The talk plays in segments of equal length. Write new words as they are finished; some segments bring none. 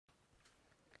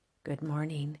Good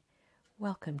morning.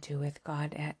 Welcome to With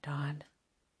God at Dawn.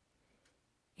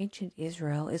 Ancient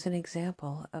Israel is an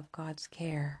example of God's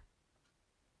care.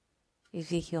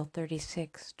 Ezekiel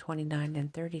 36:29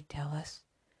 and 30 tell us,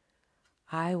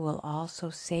 I will also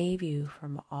save you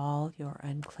from all your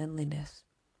uncleanliness,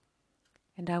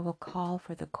 and I will call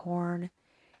for the corn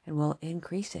and will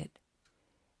increase it,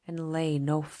 and lay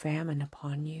no famine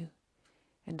upon you,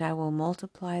 and I will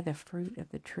multiply the fruit of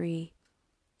the tree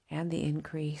and the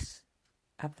increase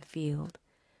of the field,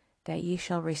 that ye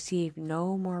shall receive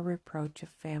no more reproach of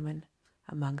famine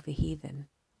among the heathen.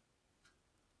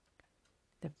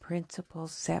 The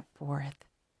principles set forth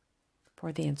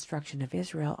for the instruction of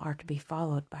Israel are to be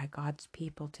followed by God's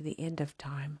people to the end of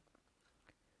time.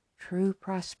 True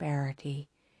prosperity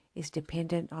is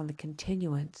dependent on the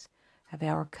continuance of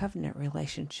our covenant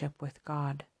relationship with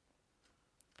God.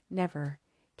 Never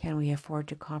can we afford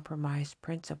to compromise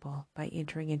principle by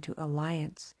entering into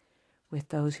alliance with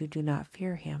those who do not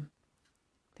fear Him.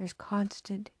 There's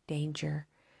constant danger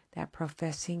that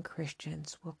professing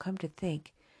Christians will come to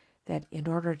think that in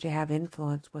order to have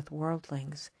influence with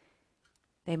worldlings,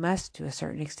 they must to a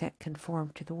certain extent conform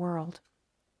to the world.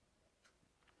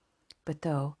 But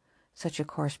though such a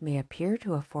course may appear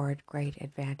to afford great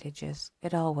advantages,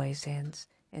 it always ends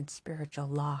in spiritual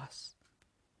loss.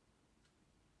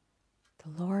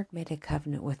 The Lord made a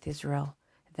covenant with Israel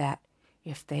that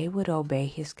if they would obey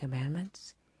His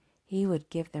commandments, He would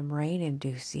give them rain in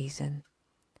due season.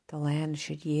 The land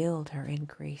should yield her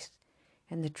increase,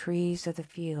 and the trees of the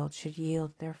field should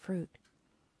yield their fruit.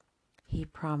 He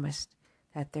promised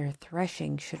that their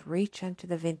threshing should reach unto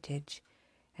the vintage,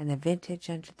 and the vintage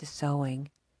unto the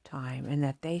sowing time, and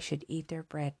that they should eat their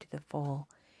bread to the full,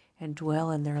 and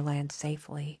dwell in their land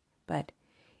safely. But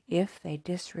if they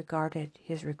disregarded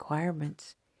His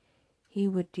requirements, He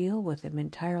would deal with them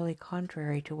entirely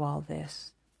contrary to all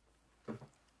this.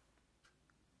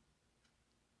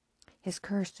 His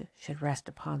curse should rest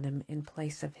upon them in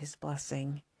place of His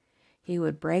blessing. He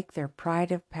would break their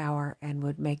pride of power and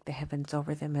would make the heavens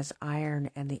over them as iron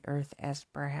and the earth as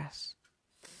brass.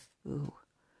 Ooh.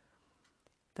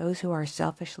 Those who are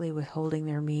selfishly withholding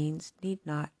their means need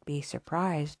not be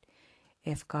surprised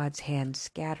if God's hand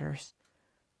scatters.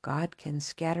 God can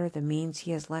scatter the means He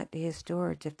has lent to His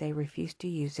stewards if they refuse to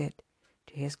use it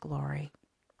to His glory.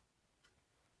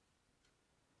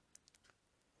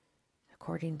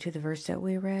 According to the verse that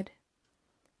we read,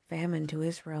 famine to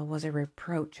Israel was a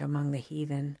reproach among the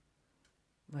heathen.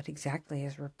 What exactly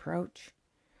is reproach?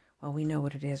 Well, we know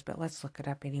what it is, but let's look it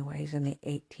up anyways. In the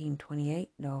 1828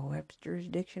 Noah Webster's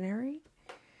Dictionary,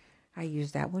 I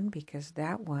use that one because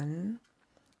that one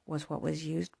was what was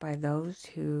used by those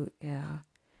who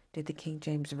did the King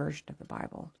James Version of the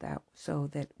Bible. So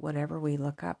that whatever we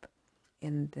look up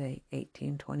in the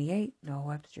 1828 Noah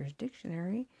Webster's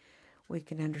Dictionary, we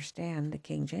can understand the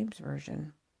King James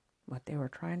Version, what they were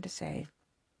trying to say.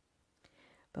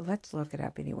 But let's look it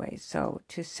up anyway. So,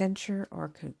 to censure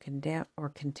or condemn or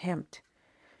contempt,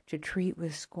 to treat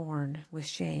with scorn, with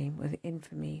shame, with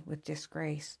infamy, with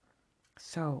disgrace.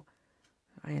 So,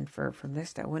 I infer from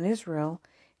this that when Israel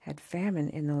had famine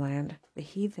in the land, the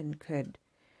heathen could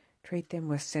treat them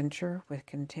with censure, with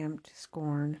contempt,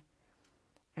 scorn,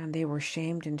 and they were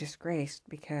shamed and disgraced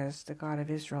because the God of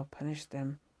Israel punished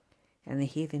them, and the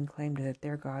heathen claimed that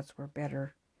their gods were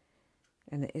better,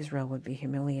 and that Israel would be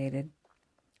humiliated.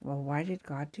 Well, why did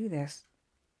God do this?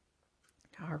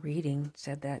 Our reading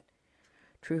said that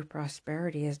true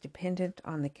prosperity is dependent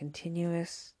on the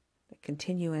continuance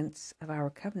of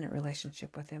our covenant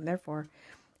relationship with Him. Therefore,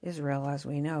 Israel, as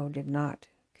we know, did not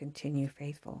continue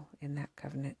faithful in that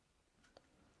covenant.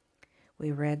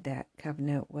 We read that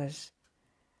covenant was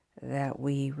that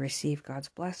we receive God's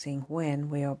blessing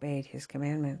when we obeyed His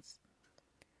commandments.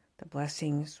 The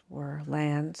blessings were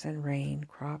lands and rain,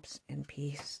 crops and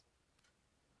peace.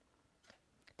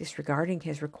 Disregarding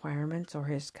His requirements or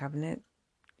His covenant,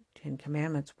 10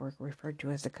 commandments were referred to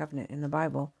as the covenant in the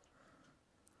Bible.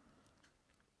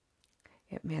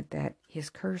 It meant that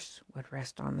His curse would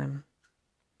rest on them.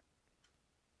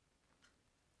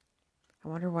 I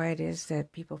wonder why it is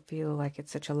that people feel like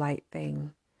it's such a light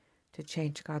thing to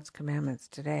change God's commandments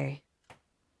today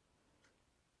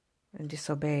and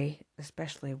disobey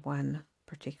especially one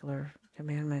particular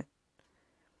commandment.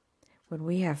 When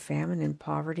we have famine and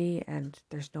poverty and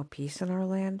there's no peace in our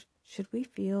land, should we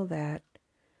feel that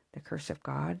the curse of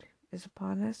God is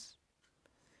upon us?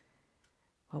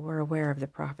 Well, we're aware of the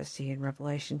prophecy in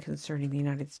Revelation concerning the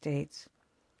United States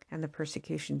and the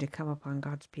persecution to come upon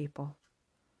God's people.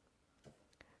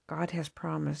 God has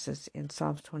promises in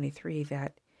Psalms 23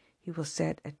 that He will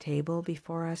set a table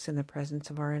before us in the presence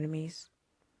of our enemies.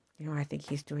 I think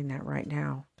he's doing that right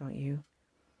now, don't you?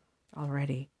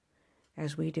 Already.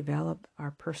 As we develop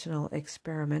our personal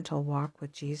experimental walk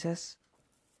with Jesus,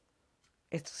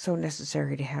 it's so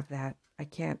necessary to have that. I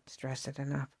can't stress it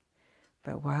enough.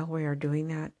 But while we are doing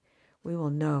that, we will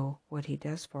know what he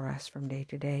does for us from day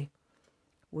to day.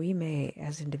 We may,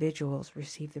 as individuals,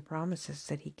 receive the promises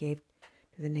that he gave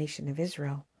to the nation of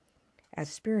Israel as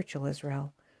spiritual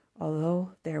Israel,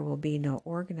 although there will be no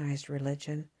organized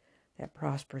religion that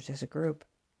prospers as a group.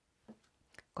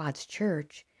 God's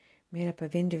church, made up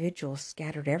of individuals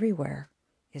scattered everywhere,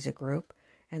 is a group,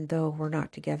 and though we're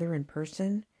not together in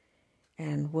person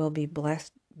and will be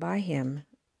blessed by him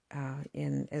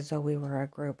as though we were a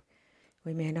group,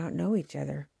 we may not know each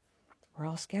other. We're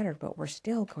all scattered, but we're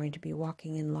still going to be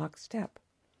walking in lockstep,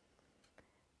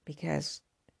 because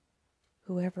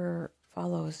whoever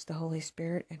follows the Holy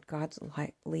Spirit and God's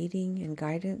leading and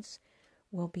guidance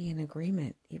will be in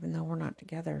agreement, even though we're not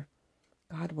together.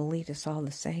 God will lead us all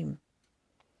the same.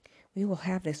 We will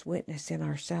have this witness in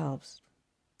ourselves,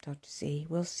 don't you see?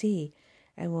 We'll see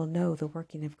and we'll know the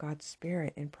working of God's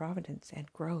Spirit in providence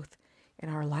and growth in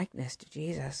our likeness to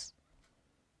Jesus.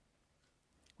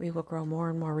 We will grow more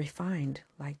and more refined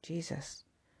like Jesus,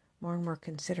 more and more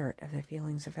considerate of the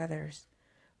feelings of others,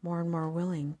 more and more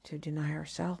willing to deny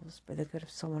ourselves for the good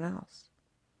of someone else.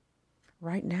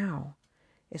 Right now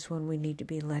is when we need to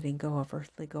be letting go of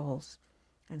earthly goals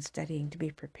and studying to be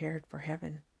prepared for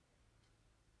heaven.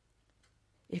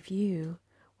 If you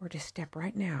were to step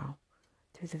right now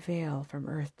through the veil from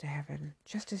earth to heaven,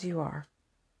 just as you are,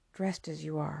 dressed as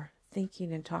you are,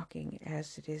 thinking and talking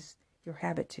as it is your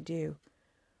habit to do,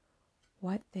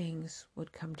 what things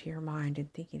would come to your mind in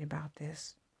thinking about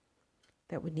this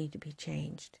that would need to be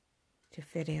changed to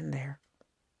fit in there?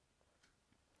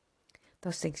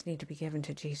 Those things need to be given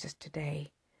to Jesus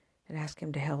today and ask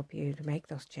him to help you to make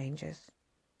those changes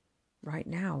right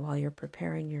now while you're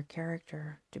preparing your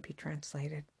character to be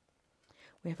translated.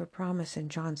 We have a promise in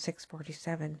John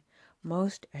 6:47.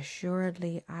 Most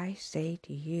assuredly I say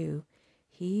to you,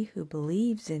 he who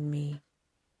believes in me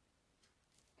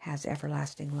has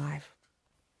everlasting life.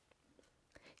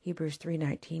 Hebrews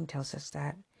 3:19 tells us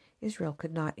that Israel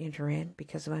could not enter in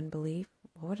because of unbelief.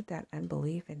 Well, what did that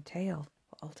unbelief entail?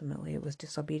 Well, ultimately, it was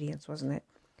disobedience, wasn't it?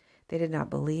 They did not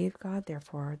believe God,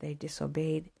 therefore they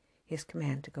disobeyed his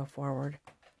command to go forward.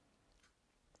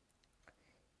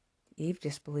 Eve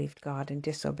disbelieved God and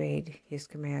disobeyed his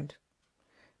command.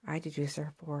 I deduce,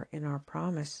 therefore, in our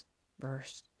promise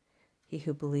verse, he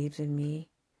who believes in me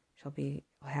shall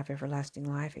have everlasting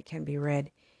life. It can be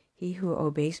read, he who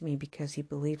obeys me because he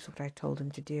believes what I told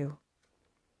him to do.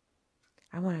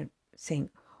 I want to sing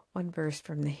one verse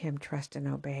from the hymn, Trust and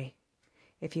Obey.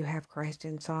 If you have Christ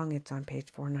in song, it's on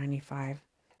page 495,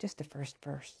 just the first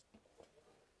verse.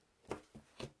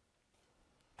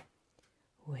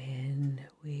 When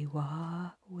we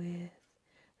walk with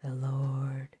the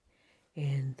Lord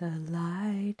in the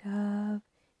light of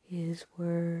his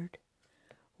word,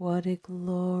 what a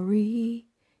glory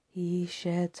he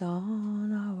sheds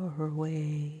on our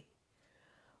way.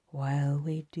 While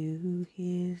we do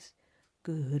his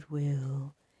good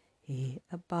will, he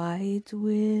abides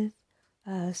with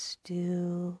us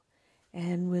still,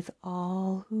 and with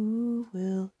all who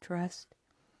will trust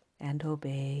and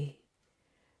obey.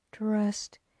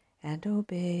 Trust and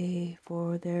obey,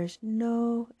 for there's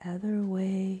no other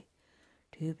way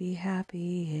to be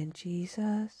happy in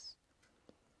Jesus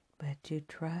but to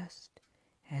trust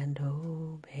and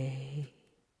obey.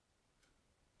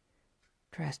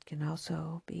 Trust can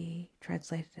also be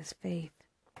translated as faith.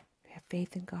 We have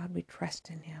faith in God, we trust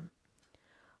in him.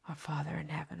 Our Father in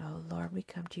heaven, oh Lord, we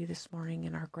come to you this morning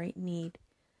in our great need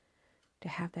to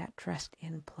have that trust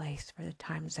in place for the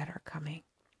times that are coming.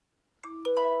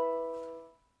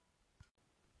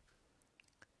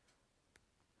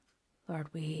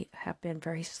 Lord, we have been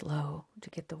very slow to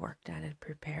get the work done and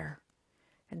prepare.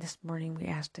 And this morning we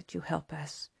ask that you help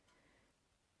us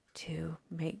to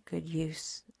make good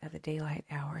use of the daylight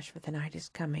hours, for the night is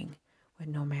coming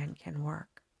when no man can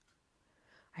work.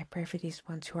 I pray for these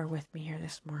ones who are with me here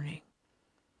this morning.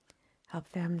 Help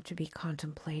them to be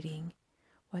contemplating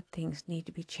what things need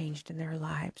to be changed in their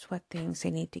lives, what things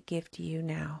they need to give to you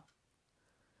now.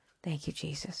 Thank you,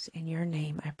 Jesus. In your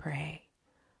name I pray.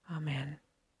 Amen.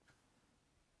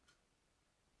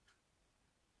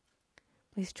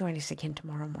 Please join us again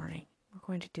tomorrow morning. We're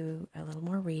going to do a little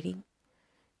more reading,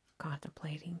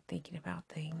 contemplating, thinking about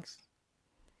things.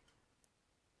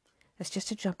 It's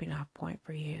just a jumping off point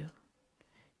for you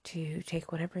to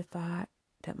take whatever thought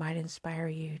that might inspire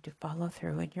you to follow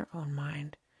through in your own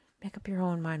mind. Make up your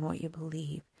own mind what you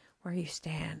believe, where you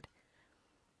stand.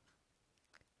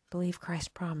 believe Christ's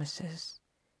promises,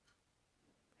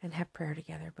 and have prayer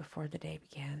together before the day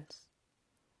begins.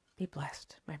 Be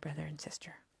blessed, my brother and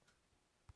sister.